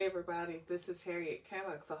Hey everybody, this is Harriet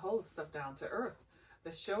Kamak, the host of Down to Earth,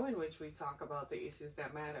 the show in which we talk about the issues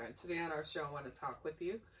that matter. And today on our show, I want to talk with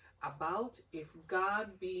you about if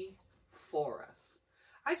God be for us.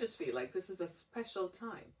 I just feel like this is a special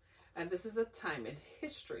time, and this is a time in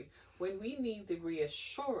history when we need the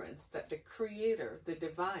reassurance that the Creator, the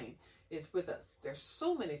Divine, is with us. There's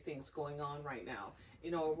so many things going on right now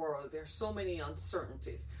in our world. There's so many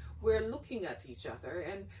uncertainties. We're looking at each other,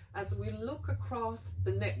 and as we look across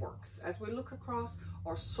the networks, as we look across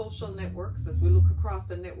our social networks, as we look across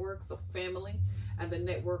the networks of family and the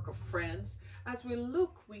network of friends, as we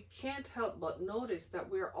look, we can't help but notice that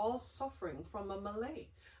we're all suffering from a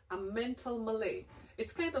mental malaise.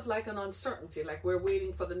 It's kind of like an uncertainty, like we're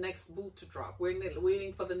waiting for the next boot to drop. We're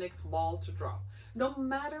waiting for the next ball to drop. No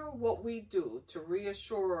matter what we do to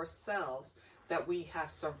reassure ourselves that we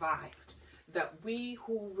have survived, that we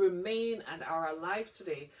who remain and are alive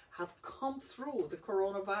today have come through the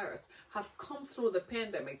coronavirus, have come through the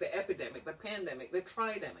pandemic, the epidemic, the pandemic, the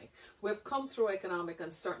tridemic. We've come through economic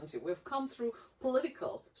uncertainty. We've come through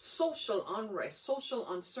political, social unrest,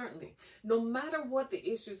 social uncertainty. No matter what the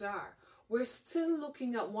issues are, we're still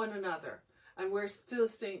looking at one another and we're still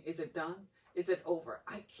saying, is it done? Is it over?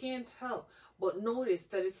 I can't help but notice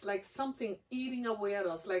that it's like something eating away at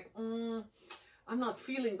us, like, I'm not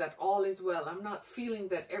feeling that all is well. I'm not feeling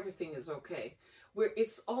that everything is okay.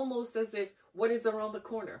 It's almost as if, what is around the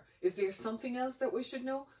corner? Is there something else that we should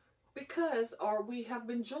know? Or we have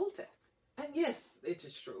been jolted. And yes, it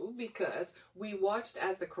is true, because we watched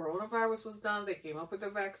as the coronavirus was done. They came up with a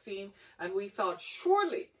vaccine, and we thought,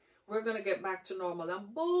 surely we're going to get back to normal.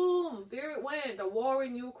 And boom, there it went, a war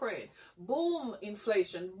in Ukraine. Boom,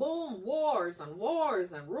 inflation. Boom, wars and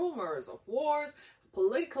rumors of wars.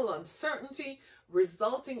 Political uncertainty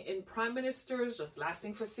resulting in prime ministers just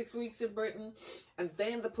lasting for 6 weeks in Britain, and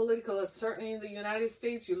then the political uncertainty in the United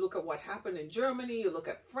States. You look at what happened in Germany, you look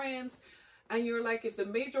at France, and you're like, if the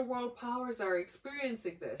major world powers are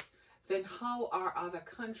experiencing this, then how are other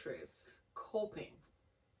countries coping?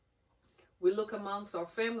 We look amongst our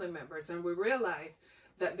family members and we realize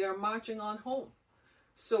that they're marching on home.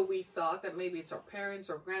 So we thought that maybe it's our parents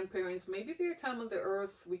or grandparents, maybe their time on the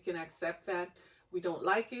earth, we can accept that. We don't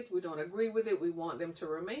like it. We don't agree with it. We want them to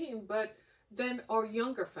remain. But then our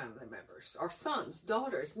younger family members, our sons,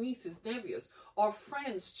 daughters, nieces, nephews, our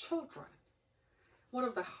friends, children. One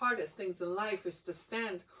of the hardest things in life is to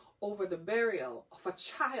stand over the burial of a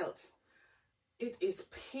child. It is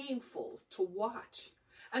painful to watch.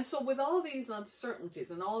 And so with all these uncertainties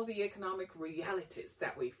and all the economic realities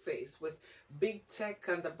that we face with big tech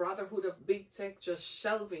and the brotherhood of big tech just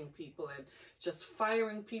shelving people and just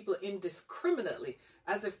firing people indiscriminately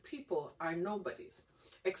as if people are nobodies,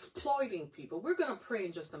 exploiting people. We're going to pray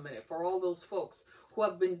in just a minute for all those folks who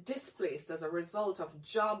have been displaced as a result of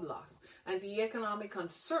job loss and the economic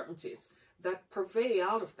uncertainties that purvey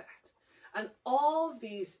out of that. And all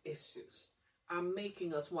these issues are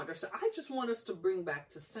making us wonder. So I just want us to bring back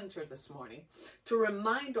to center this morning to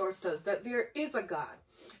remind ourselves that there is a God,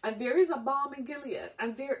 and there is a balm in Gilead,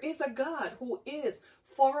 and there is a God who is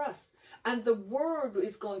for us. And the word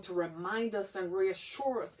is going to remind us and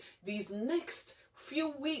reassure us these next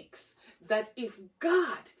few weeks that if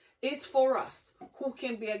God is for us, who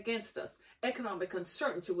can be against us? Economic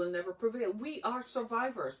uncertainty will never prevail. We are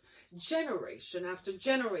survivors. Generation after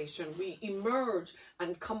generation, we emerge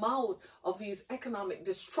and come out of these economic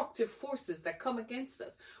destructive forces that come against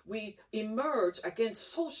us. We emerge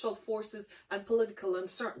against social forces and political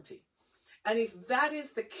uncertainty. And if that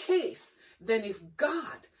is the case, then if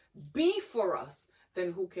God be for us,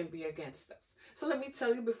 then who can be against us? So let me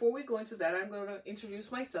tell you, before we go into that, I'm going to introduce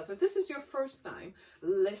myself. If this is your first time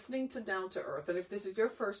listening to Down to Earth, and if this is your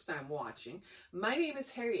first time watching, my name is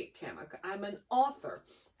Harriet Kamak. I'm an author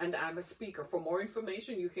and I'm a speaker. For more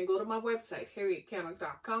information, you can go to my website,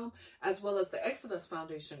 harrietkamak.com, as well as the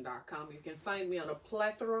ExodusFoundation.com. You can find me on a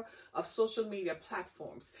plethora of social media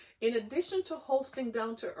platforms. In addition to hosting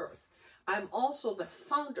Down to Earth, I'm also the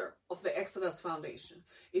founder of the Exodus Foundation.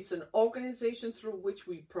 It's an organization through which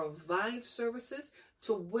we provide services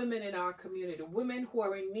to women in our community, women who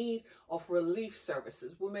are in need of relief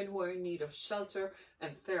services, women who are in need of shelter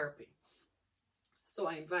and therapy. So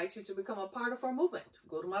I invite you to become a part of our movement.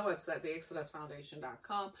 Go to my website,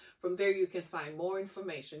 theexodusfoundation.com. From there, you can find more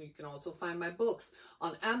information. You can also find my books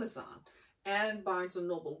on Amazon and Barnes &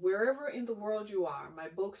 Noble. Wherever in the world you are, my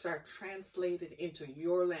books are translated into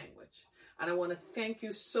your language. And I want to thank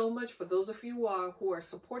you so much for those of you who are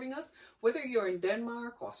supporting us, whether you're in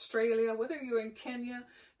Denmark, Australia, whether you're in Kenya,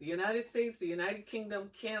 the United States, the United Kingdom,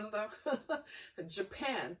 Canada,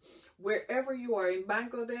 Japan, wherever you are, in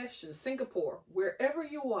Bangladesh and Singapore, wherever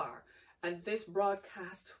you are, and this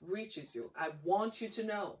broadcast reaches you, I want you to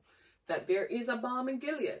know that there is a balm in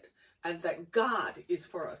Gilead and that God is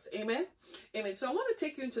for us. Amen? Amen. So I want to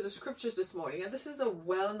take you into the scriptures this morning, and this is a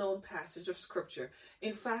well-known passage of scripture.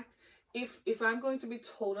 In fact, if I'm going to be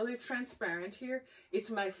totally transparent here, it's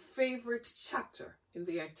my favorite chapter in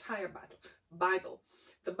the entire Bible.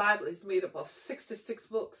 The Bible is made up of 66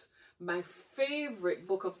 books. My favorite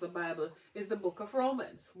book of the Bible is the book of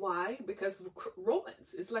Romans. Why? Because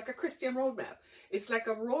Romans is like a Christian roadmap. It's like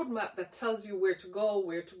a roadmap that tells you where to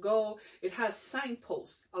go. It has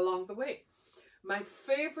signposts along the way. My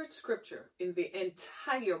favorite scripture in the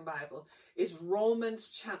entire Bible is Romans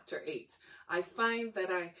chapter 8. I find that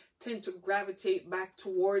I tend to gravitate back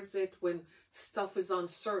towards it when stuff is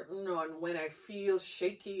uncertain, or when I feel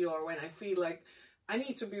shaky, or when I feel like I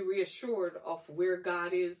need to be reassured of where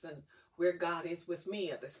God is and where God is with me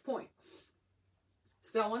at this point.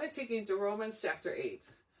 So I want to take you into Romans chapter 8.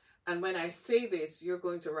 And when I say this, you're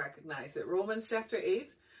going to recognize it. Romans chapter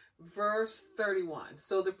 8, verse 31.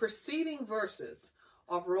 So the preceding verses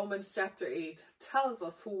of Romans chapter 8 tells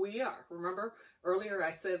us who we are. Remember, earlier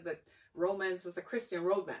I said that Romans is a Christian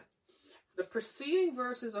roadmap. The preceding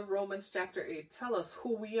verses of Romans chapter 8 tell us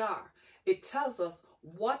who we are. It tells us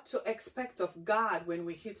what to expect of God when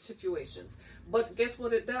we hit situations. But guess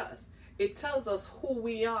what it does? It tells us who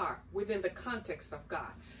we are within the context of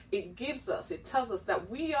God. It tells us that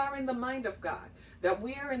we are in the mind of God, that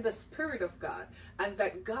we are in the spirit of God, and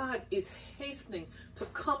that God is hastening to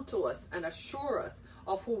come to us and assure us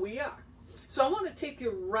of who we are. So I want to take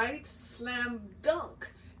you right slam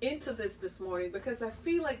dunk into this morning, because I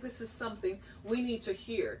feel like this is something we need to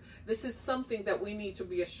hear. This is something that we need to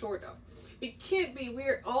be assured of. It can't be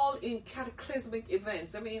we're all in cataclysmic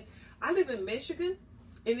events. I mean, I live in Michigan.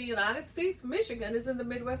 In the United States, Michigan is in the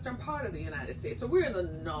Midwestern part of the United States. So we're in the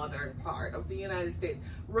northern part of the United States,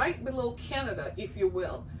 right below Canada, if you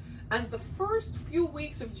will. And the first few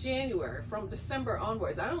weeks of January, from December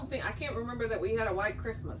onwards, I can't remember that we had a white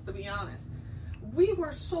Christmas, to be honest. We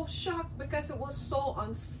were so shocked because it was so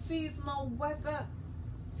unseasonal weather.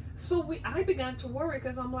 So I began to worry,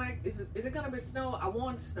 because I'm like, is it going to be snow? I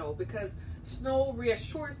want snow, because snow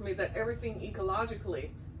reassures me that everything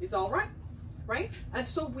ecologically is all right. Right? And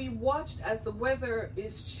so we watched as the weather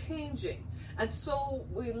is changing. And so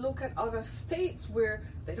we look at other states where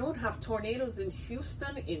they don't have tornadoes in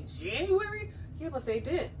Houston in January. Yeah, but they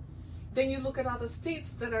did. Then you look at other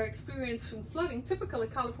states that are experiencing flooding. Typically,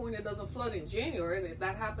 California doesn't flood in January.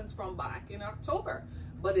 That happens from back in October,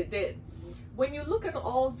 but it did. When you look at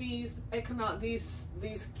all these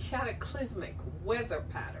cataclysmic weather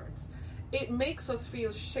patterns, it makes us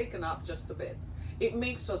feel shaken up just a bit. It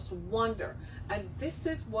makes us wonder. And this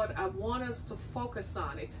is what I want us to focus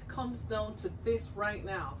on. It comes down to this right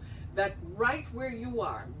now, that right where you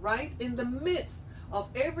are, right in the midst of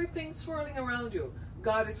everything swirling around you,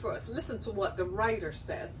 God is for us. Listen to what the writer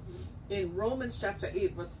says in Romans chapter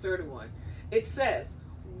 8, verse 31. It says,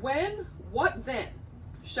 what then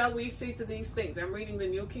shall we say to these things? I'm reading the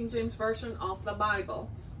New King James Version of the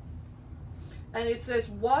Bible. And it says,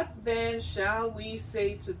 what then shall we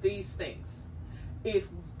say to these things? If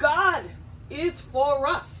God is for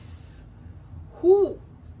us, who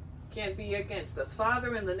can be against us?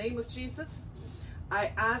 Father, in the name of Jesus,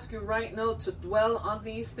 I ask you right now to dwell on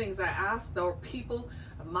these things. I ask our people,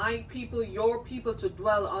 my people, your people, to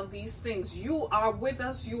dwell on these things. You are with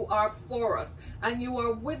us, you are for us, and you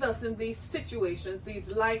are with us in these situations,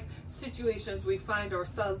 these life situations we find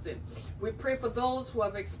ourselves in. We pray for those who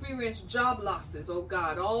have experienced job losses, oh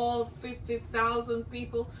God, all 50,000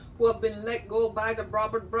 people who have been let go by the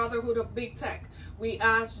Brotherhood of Big Tech. We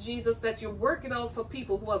ask, Jesus, that you work it out for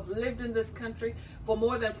people who have lived in this country for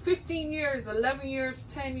more than 15 years, 11 years,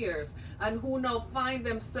 10 years, and who now find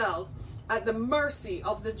themselves at the mercy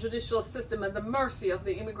of the judicial system and the mercy of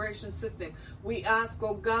the immigration system. We ask,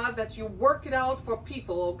 oh God, that you work it out for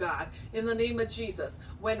people, oh God, in the name of Jesus.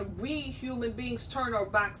 When we human beings turn our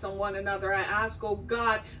backs on one another, I ask, oh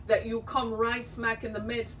God, that you come right smack in the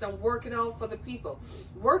midst and work it out for the people.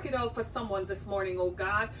 Work it out for someone this morning, oh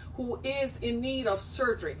God, who is in need of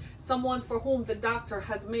surgery. Someone for whom the doctor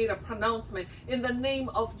has made a pronouncement. In the name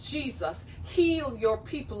of Jesus, heal your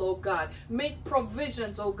people, oh God. Make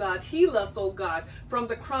provisions, oh God. Heal us, oh God, from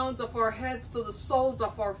the crowns of our heads to the soles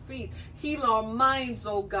of our feet. Heal our minds,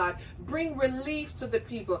 oh God. Bring relief to the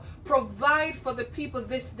people. Provide for the people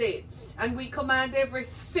this day. And we command every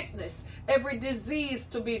sickness, every disease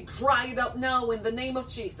to be dried up now in the name of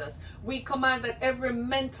Jesus. We command that every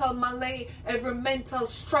mental malaise, every mental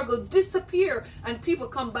struggle disappear and people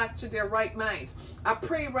come back to their right minds. I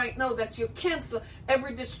pray right now that you cancel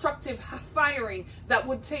every destructive firing that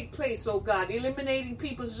would take place, oh God, eliminating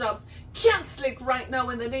people's jobs. Cancel it right now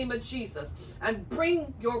in the name of Jesus and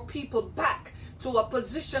bring your people back to a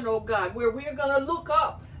position, oh God, where we're going to look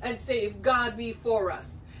up and say, if God be for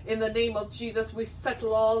us. In the name of Jesus, we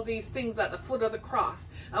settle all these things at the foot of the cross.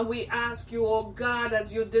 And we ask you, oh God,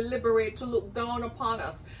 as you deliberate, to look down upon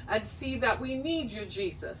us and see that we need you,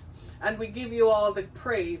 Jesus. And we give you all the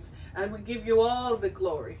praise and we give you all the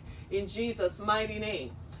glory. In Jesus' mighty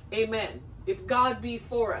name, amen. If God be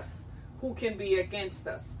for us, who can be against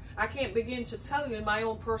us? I can't begin to tell you in my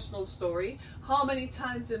own personal story how many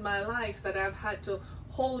times in my life that I've had to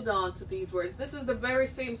hold on to these words. This is the very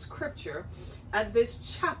same scripture and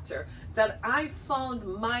this chapter that I found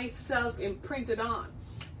myself imprinted on.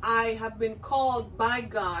 I have been called by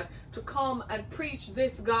God to come and preach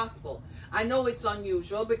this gospel. I know it's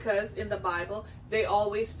unusual because in the Bible, they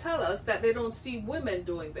always tell us that they don't see women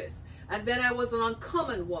doing this. And then I was an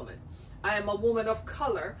uncommon woman. I am a woman of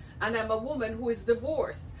color and I'm a woman who is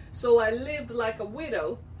divorced. So I lived like a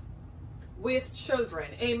widow with children.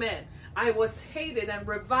 Amen. I was hated and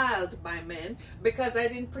reviled by men because I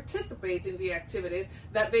didn't participate in the activities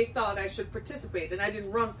that they thought I should participate in. I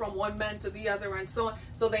didn't run from one man to the other and so on.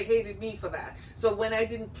 So they hated me for that. So when I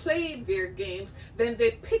didn't play their games, then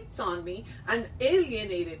they picked on me and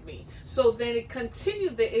alienated me. So then it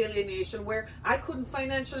continued the alienation where I couldn't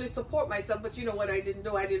financially support myself. But you know what I didn't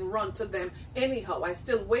do? I didn't run to them anyhow. I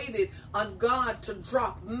still waited on God to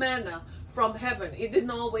drop manna from heaven. It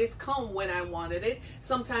didn't always come when I wanted it.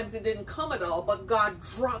 Sometimes it didn't come at all, but God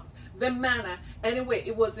dropped the manna. Anyway,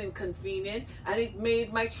 it was inconvenient and it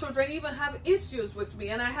made my children even have issues with me,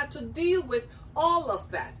 and I had to deal with all of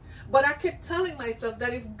that. But I kept telling myself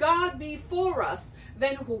that if God be for us,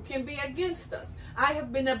 then who can be against us? I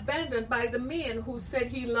have been abandoned by the man who said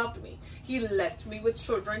he loved me. He left me with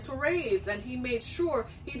children to raise, and he made sure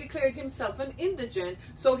he declared himself an indigent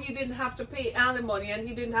so he didn't have to pay alimony and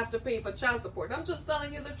he didn't have to pay for child support. I'm just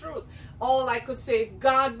telling you the truth. All I could say, if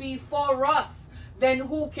God be for us, then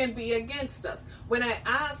who can be against us? When I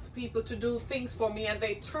asked people to do things for me and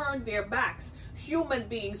they turned their backs, human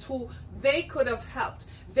beings who they could have helped,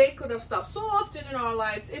 they could have stopped. So often in our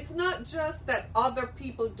lives, it's not just that other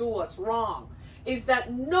people do us wrong. Is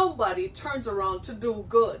that nobody turns around to do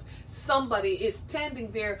good. Somebody is standing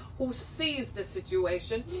there who sees the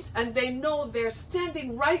situation and they know they're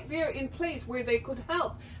standing right there in place where they could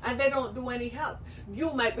help and they don't do any help.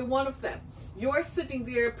 You might be one of them. You're sitting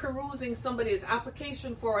there perusing somebody's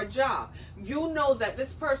application for a job. You know that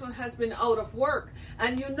this person has been out of work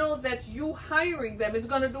and you know that you hiring them is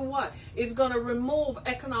going to do what? It's going to remove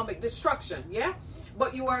economic destruction, yeah?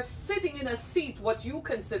 But you are sitting in a seat, what you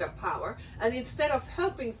consider power, and instead of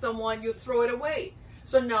helping someone, you throw it away.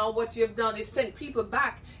 So now what you've done is send people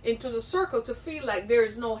back into the circle to feel like there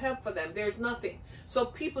is no help for them. There's nothing. So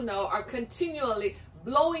people now are continually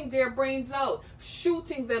blowing their brains out,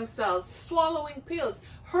 shooting themselves, swallowing pills,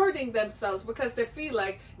 hurting themselves because they feel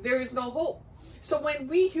like there is no hope. So when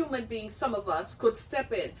we human beings, some of us, could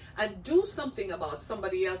step in and do something about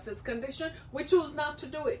somebody else's condition, we choose not to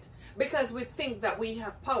do it because we think that we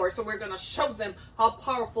have power. So we're going to show them how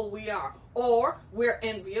powerful we are. Or we're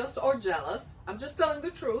envious or jealous. I'm just telling the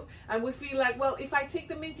truth. And we feel like, well, if I take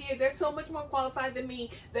them into here, they're so much more qualified than me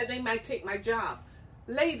that they might take my job.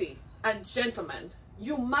 Lady and gentleman,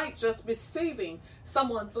 you might just be saving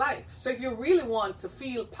someone's life. So if you really want to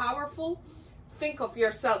feel powerful, think of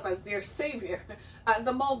yourself as their savior at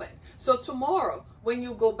the moment. So tomorrow, when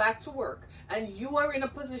you go back to work and you are in a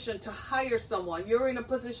position to hire someone, you're in a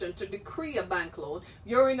position to decree a bank loan,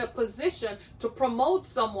 you're in a position to promote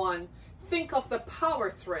someone, think of the power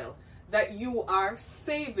thrill that you are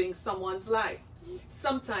saving someone's life.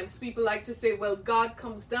 Sometimes people like to say, well, God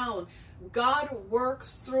comes down. God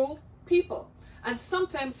works through people. And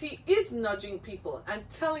sometimes he is nudging people and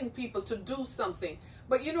telling people to do something.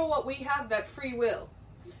 But you know what? We have that free will.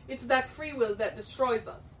 It's that free will that destroys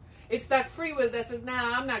us. It's that free will that says,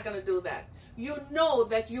 nah, I'm not going to do that. You know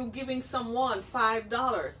that you giving someone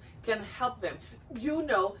 $5 can help them. You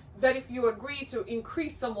know that if you agree to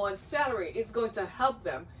increase someone's salary, it's going to help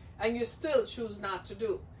them. And you still choose not to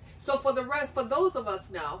do. So for those of us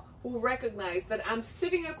now who recognize that I'm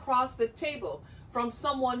sitting across the table from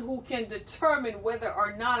someone who can determine whether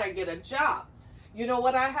or not I get a job, you know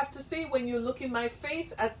what I have to say when you look in my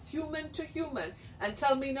face as human to human and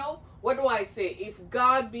tell me no? What do I say? If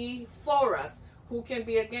God be for us, who can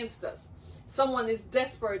be against us? Someone is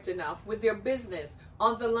desperate enough with their business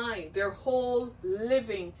on the line. Their whole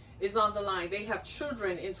living is on the line. They have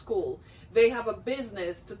children in school. They have a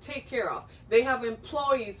business to take care of. They have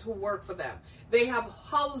employees who work for them. They have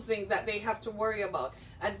housing that they have to worry about.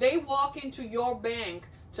 And they walk into your bank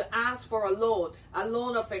to ask for a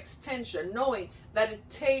loan of extension, knowing that it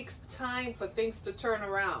takes time for things to turn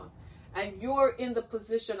around. And you're in the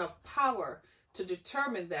position of power to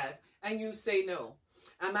determine that, and you say no.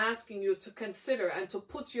 I'm asking you to consider and to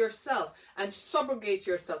put yourself and subrogate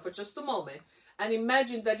yourself for just a moment and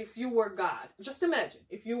imagine that if you were God, just imagine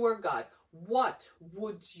if you were God, what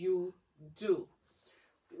would you do?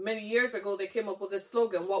 Many years ago, they came up with this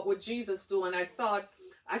slogan, what would Jesus do? And I thought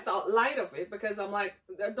light of it, because I'm like,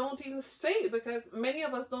 don't even say it, because many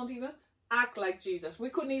of us don't even act like Jesus. We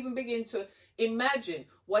couldn't even begin to imagine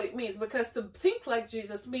what it means, because to think like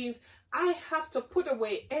Jesus means I have to put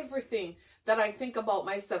away everything that I think about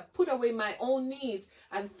myself, put away my own needs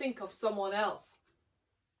and think of someone else.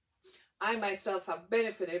 I myself have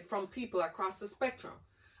benefited from people across the spectrum.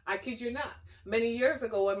 I kid you not. Many years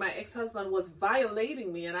ago, when my ex-husband was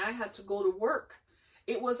violating me and I had to go to work,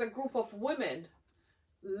 it was a group of women,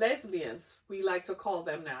 lesbians, we like to call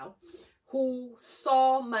them now, who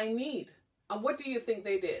saw my need. And what do you think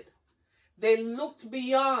they did? They looked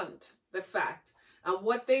beyond the fact. And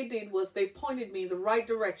what they did was they pointed me in the right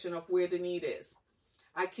direction of where the need is.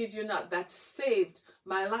 I kid you not, that saved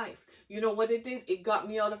my life. You know what it did? It got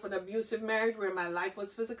me out of an abusive marriage where my life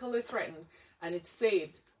was physically threatened, and it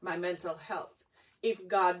saved my mental health. If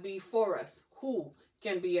God be for us, who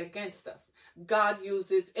can be against us? God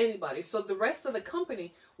uses anybody. So the rest of the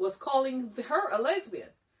company was calling her a lesbian.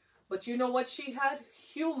 But you know what she had?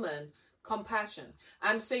 Human compassion.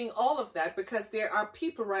 I'm saying all of that because there are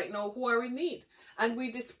people right now who are in need. And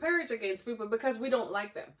we disparage against people because we don't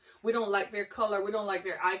like them. We don't like their color. We don't like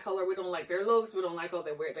their eye color. We don't like their looks. We don't like how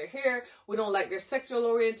they wear their hair. We don't like their sexual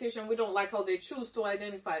orientation. We don't like how they choose to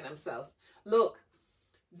identify themselves. Look,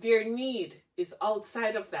 their need is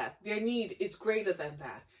outside of that. Their need is greater than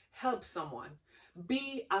that. Help someone.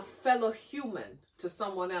 Be a fellow human to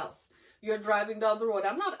someone else. You're driving down the road.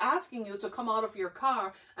 I'm not asking you to come out of your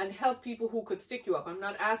car and help people who could stick you up. I'm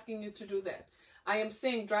not asking you to do that. I am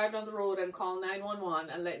saying drive down the road and call 911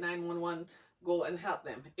 and let 911 go and help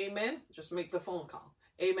them. Amen? Just make the phone call.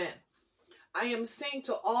 Amen. I am saying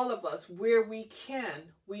to all of us, where we can,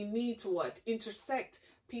 we need to what? Intersect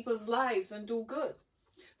people's lives and do good.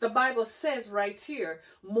 The Bible says right here,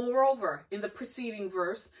 moreover, in the preceding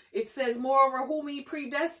verse, it says, moreover, whom he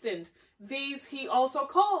predestined, these he also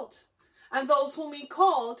called. And those whom he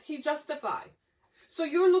called, he justified. So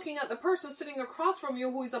you're looking at the person sitting across from you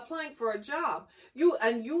who is applying for a job. You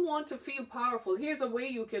want to feel powerful. Here's a way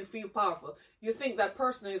you can feel powerful. You think that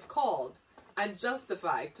person is called and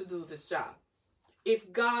justified to do this job.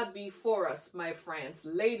 If God be for us, my friends,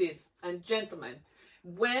 ladies and gentlemen,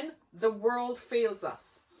 when the world fails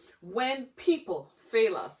us, when people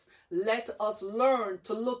fail us, let us learn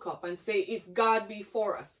to look up and say, if God be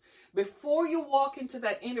for us. Before you walk into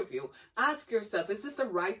that interview, ask yourself, is this the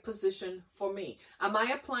right position for me? Am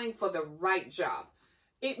I applying for the right job?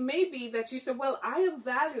 It may be that you say, well, I am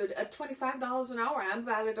valued at $25 an hour. I'm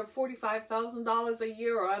valued at $45,000 a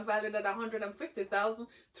year, or I'm valued at $150,000,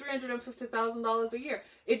 $350,000 a year.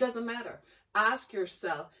 It doesn't matter. Ask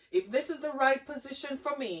yourself, if this is the right position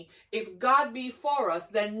for me, if God be for us,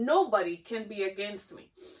 then nobody can be against me.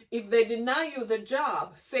 If they deny you the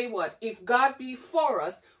job, say what? If God be for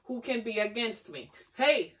us, who can be against me?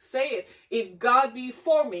 Hey, say it. If God be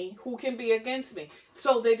for me, who can be against me?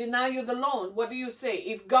 So they deny you the loan. What do you say?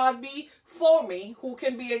 If God be for me, who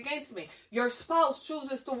can be against me? Your spouse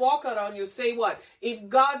chooses to walk out on you. Say what? If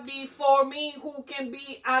God be for me, who can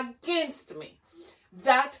be against me?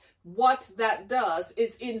 What that does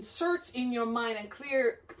is inserts in your mind and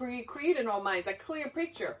create in our minds a clear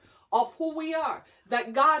picture of who we are,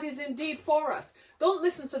 that God is indeed for us. Don't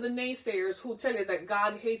listen to the naysayers who tell you that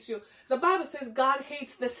God hates you. The Bible says God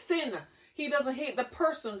hates the sin. He doesn't hate the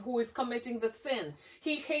person who is committing the sin.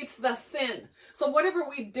 He hates the sin. So whatever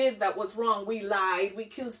we did that was wrong, we lied, we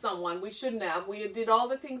killed someone we shouldn't have, we did all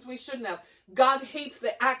the things we shouldn't have. God hates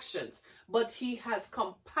the actions, but he has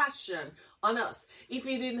compassion on us. If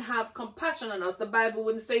he didn't have compassion on us, the Bible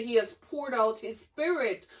wouldn't say he has poured out his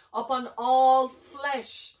spirit upon all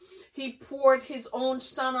flesh. He poured his own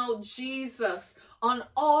son out, Jesus, on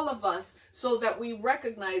all of us so that we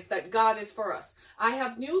recognize that God is for us. I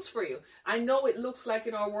have news for you. I know it looks like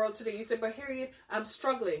in our world today, you say, but Harriet, I'm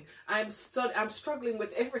struggling. I'm struggling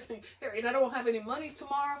with everything. Harriet, I don't have any money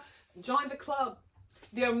tomorrow. Join the club.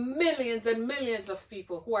 There are millions and millions of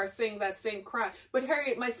people who are saying that same cry. But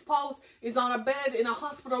Harriet, my spouse is on a bed in a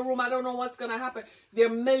hospital room. I don't know what's going to happen. There are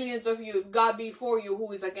millions of you, if God be for you,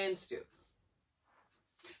 who is against you.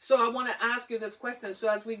 So I want to ask you this question. So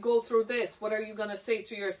as we go through this, what are you going to say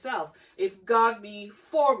to yourself? If God be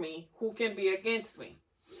for me, who can be against me?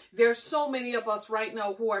 There's so many of us right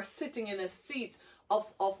now who are sitting in a seat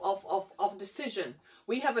of decision.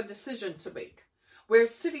 We have a decision to make. We're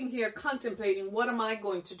sitting here contemplating, what am I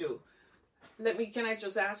going to do? Can I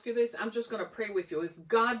just ask you this? I'm just going to pray with you. If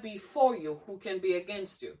God be for you, who can be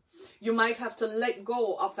against you? You might have to let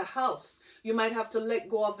go of the house. You might have to let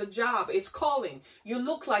go of the job. It's calling. You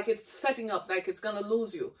look like it's setting up, like it's going to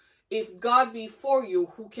lose you. If God be for you,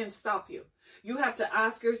 who can stop you? You have to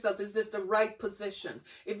ask yourself, is this the right position?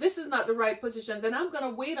 If this is not the right position, then I'm going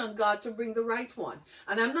to wait on God to bring the right one.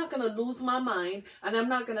 And I'm not going to lose my mind, and I'm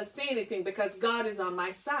not going to say anything because God is on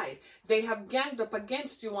my side. They have ganged up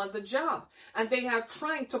against you on the job, and they are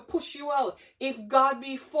trying to push you out. If God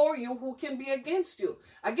be for you, who can be against you?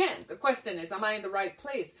 Again, the question is, am I in the right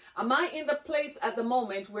place? Am I in the place at the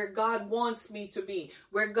moment where God wants me to be,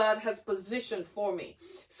 where God has positioned for me?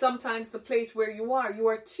 Sometimes the place where you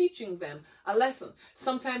are teaching them a lesson.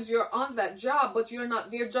 Sometimes you're on that job, but you're not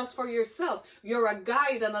there just for yourself. You're a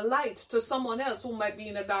guide and a light to someone else who might be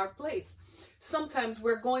in a dark place. Sometimes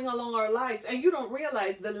we're going along our lives and you don't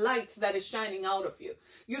realize the light that is shining out of you.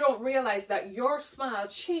 You don't realize that your smile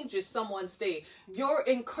changes someone's day. Your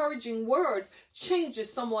encouraging words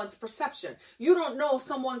changes someone's perception. You don't know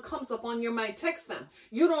someone comes up on your mind, text them.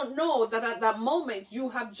 You don't know that at that moment you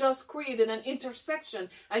have just created an intersection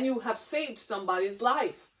and you have saved somebody's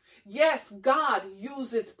life. Yes, God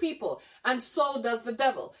uses people, and so does the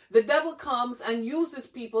devil. The devil comes and uses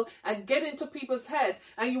people and get into people's heads,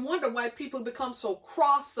 and you wonder why people become so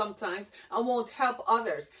cross sometimes and won't help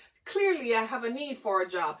others. Clearly, I have a need for a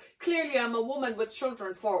job. Clearly, I'm a woman with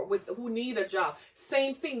children who need a job.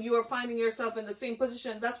 Same thing. You are finding yourself in the same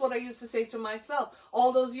position. That's what I used to say to myself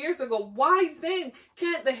all those years ago. Why then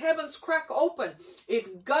can't the heavens crack open?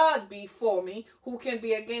 If God be for me, who can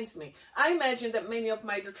be against me? I imagine that many of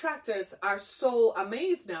my detractors are so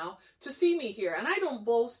amazed now to see me here. And I don't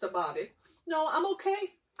boast about it. No, I'm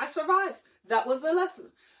okay. I survived. That was the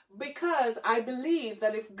lesson. Because I believe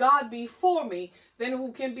that if God be for me, then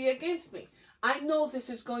who can be against me? I know this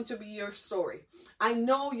is going to be your story. I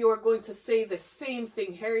know you are going to say the same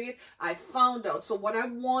thing, Harriet. I found out. So what I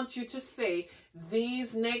want you to say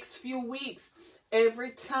these next few weeks,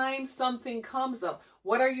 every time something comes up,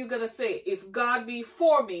 what are you going to say? If God be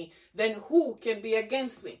for me, then who can be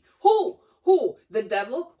against me? Who? Who? The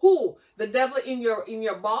devil? Who? The devil in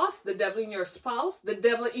your boss, the devil in your spouse, the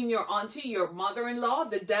devil in your auntie, your mother-in-law,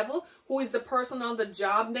 the devil who is the person on the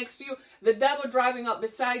job next to you, the devil driving up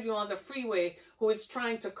beside you on the freeway who is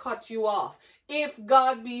trying to cut you off. If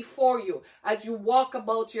God be for you, as you walk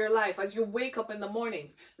about your life, as you wake up in the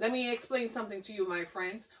mornings, let me explain something to you, my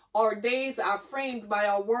friends. Our days are framed by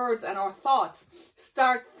our words and our thoughts.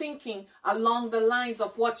 Start thinking along the lines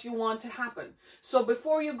of what you want to happen. So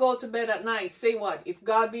before you go to bed at night, say what? If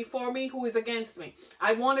God be for me, who is against me?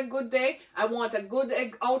 I want a good day. I want a good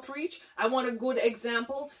outreach. I want a good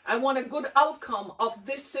example. I want a good outcome of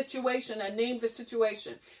this situation, and name the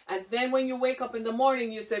situation. And then when you wake up in the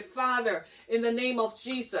morning, you say, Father, in the name of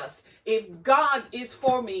Jesus, if God is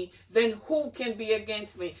for me, then who can be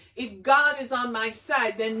against me? If God is on my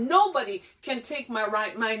side, then nobody can take my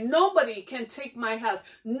right mind. Nobody can take my health.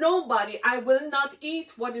 Nobody. I will not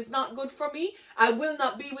eat what is not good for me. I will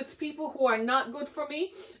not be with people who are not good for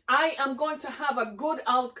me. I am going to have a good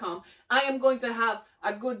outcome. I am going to have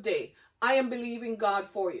a good day. I am believing God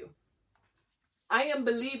for you. I am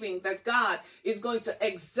believing that God is going to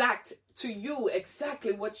exact to you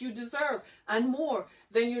exactly what you deserve and more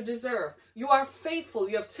than you deserve. You are faithful.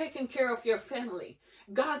 You have taken care of your family.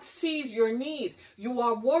 God sees your need. You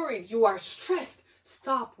are worried. You are stressed.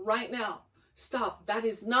 Stop right now. Stop. That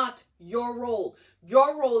is not your role.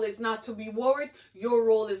 Your role is not to be worried. Your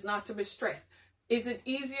role is not to be stressed. Is it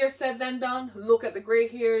easier said than done? Look at the gray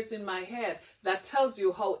hairs in my head. That tells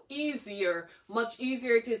you how much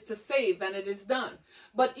easier it is to say than it is done.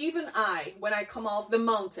 But even when I come off the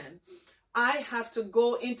mountain, I have to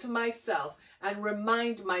go into myself and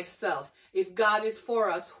remind myself, if God is for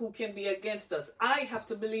us, who can be against us? I have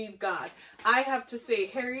to believe God. I have to say,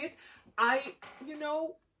 Harriet, I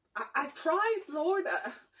tried, Lord.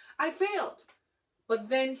 I failed. But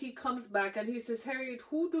then he comes back and he says, Harriet,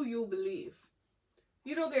 who do you believe?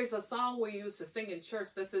 You know, there's a song we used to sing in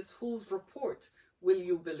church that says, whose report will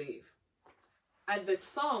you believe? And the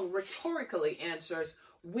song rhetorically answers,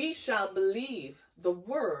 we shall believe the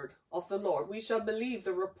word of the Lord. We shall believe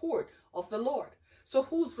the report of the Lord. So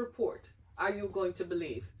whose report are you going to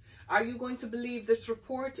believe? Are you going to believe this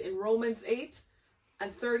report in Romans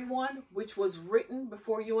 8:31, which was written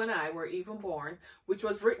before you and I were even born, which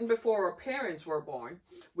was written before our parents were born,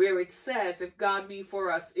 where it says, if God be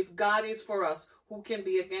for us, if God is for us, who can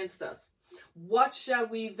be against us? What shall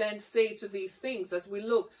we then say to these things as we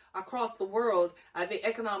look across the world at the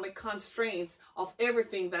economic constraints of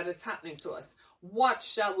everything that is happening to us? What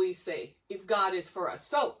shall we say if God is for us?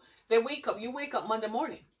 So they wake up, you wake up Monday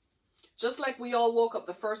morning, just like we all woke up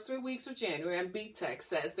the first 3 weeks of January, and Big Tech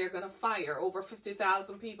says they're going to fire over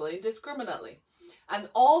 50,000 people indiscriminately. And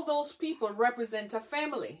all those people represent a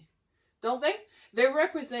family, don't they? They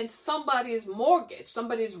represent somebody's mortgage,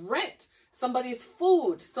 somebody's rent, somebody's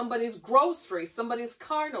food, somebody's groceries, somebody's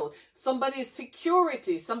car note, somebody's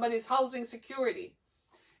security, somebody's housing security.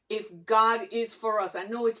 If God is for us, I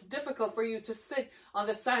know it's difficult for you to sit on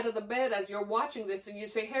the side of the bed as you're watching this and you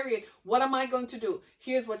say, Harriet, what am I going to do?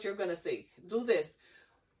 Here's what you're going to say. Do this.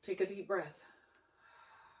 Take a deep breath.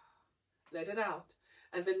 Let it out.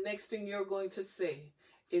 And the next thing you're going to say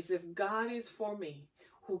is, if God is for me,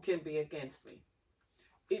 who can be against me?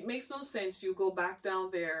 It makes no sense you go back down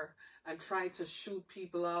there and try to shoot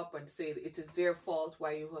people up and say it is their fault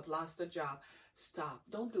why you have lost a job. Stop.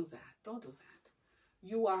 Don't do that. Don't do that.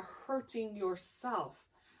 You are hurting yourself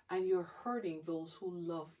and you're hurting those who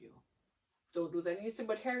love you. Don't do that. And you say,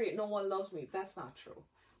 but Harriet, no one loves me. That's not true.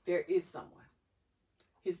 There is someone.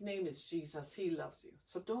 His name is Jesus. He loves you.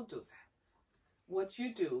 So don't do that. What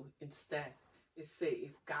you do instead is say,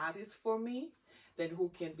 if God is for me, then who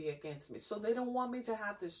can be against me? So they don't want me to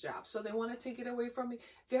have this job. So they want to take it away from me.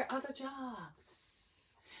 There are other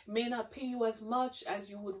jobs. May not pay you as much as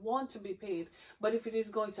you would want to be paid, but if it is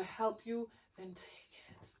going to help you, then take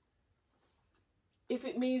it. If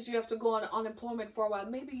it means you have to go on unemployment for a while,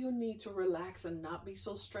 maybe you need to relax and not be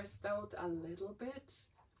so stressed out a little bit.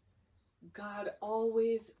 God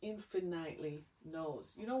always infinitely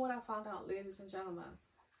knows. You know what I found out, ladies and gentlemen?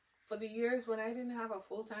 For the years when I didn't have a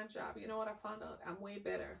full-time job, you know what I found out? I'm way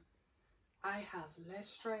better. I have less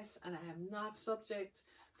stress and I am not subject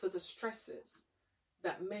to the stresses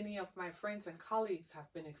that many of my friends and colleagues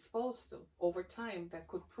have been exposed to over time that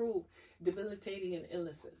could prove debilitating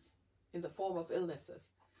in the form of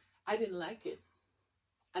illnesses. I didn't like it.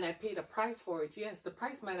 And I paid a price for it. Yes, the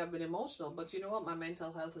price might have been emotional, but you know what? My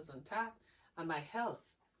mental health is intact and my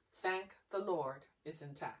health, thank the Lord, is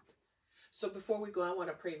intact. So before we go, I want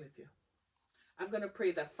to pray with you. I'm going to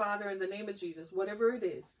pray that, Father, in the name of Jesus, whatever it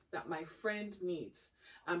is that my friend needs,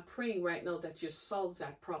 I'm praying right now that you solve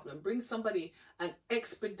that problem. Bring somebody an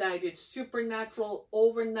expedited, supernatural,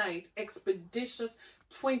 overnight, expeditious,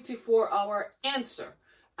 24-hour answer,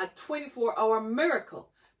 a 24-hour miracle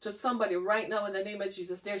to somebody right now in the name of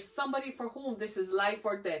Jesus. There's somebody for whom this is life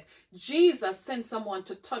or death. Jesus, send someone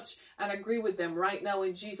to touch and agree with them right now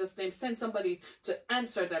in Jesus' name. Send somebody to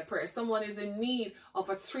answer that prayer. Someone is in need of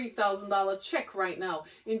a $3,000 check right now.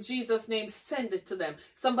 In Jesus' name, send it to them.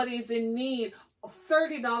 Somebody is in need of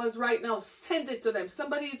 $30 right now, send it to them.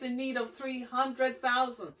 Somebody is in need of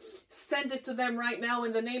 $300,000, send it to them right now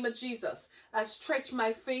in the name of Jesus. I stretch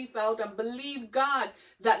my faith out and believe, God,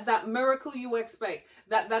 that that miracle you expect,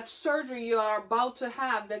 that surgery you are about to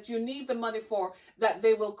have, that you need the money for, that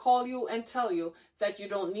they will call you and tell you that you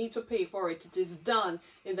don't need to pay for it. It is done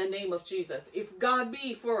in the name of Jesus. If God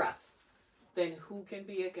be for us, then who can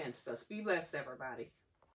be against us? Be blessed, everybody.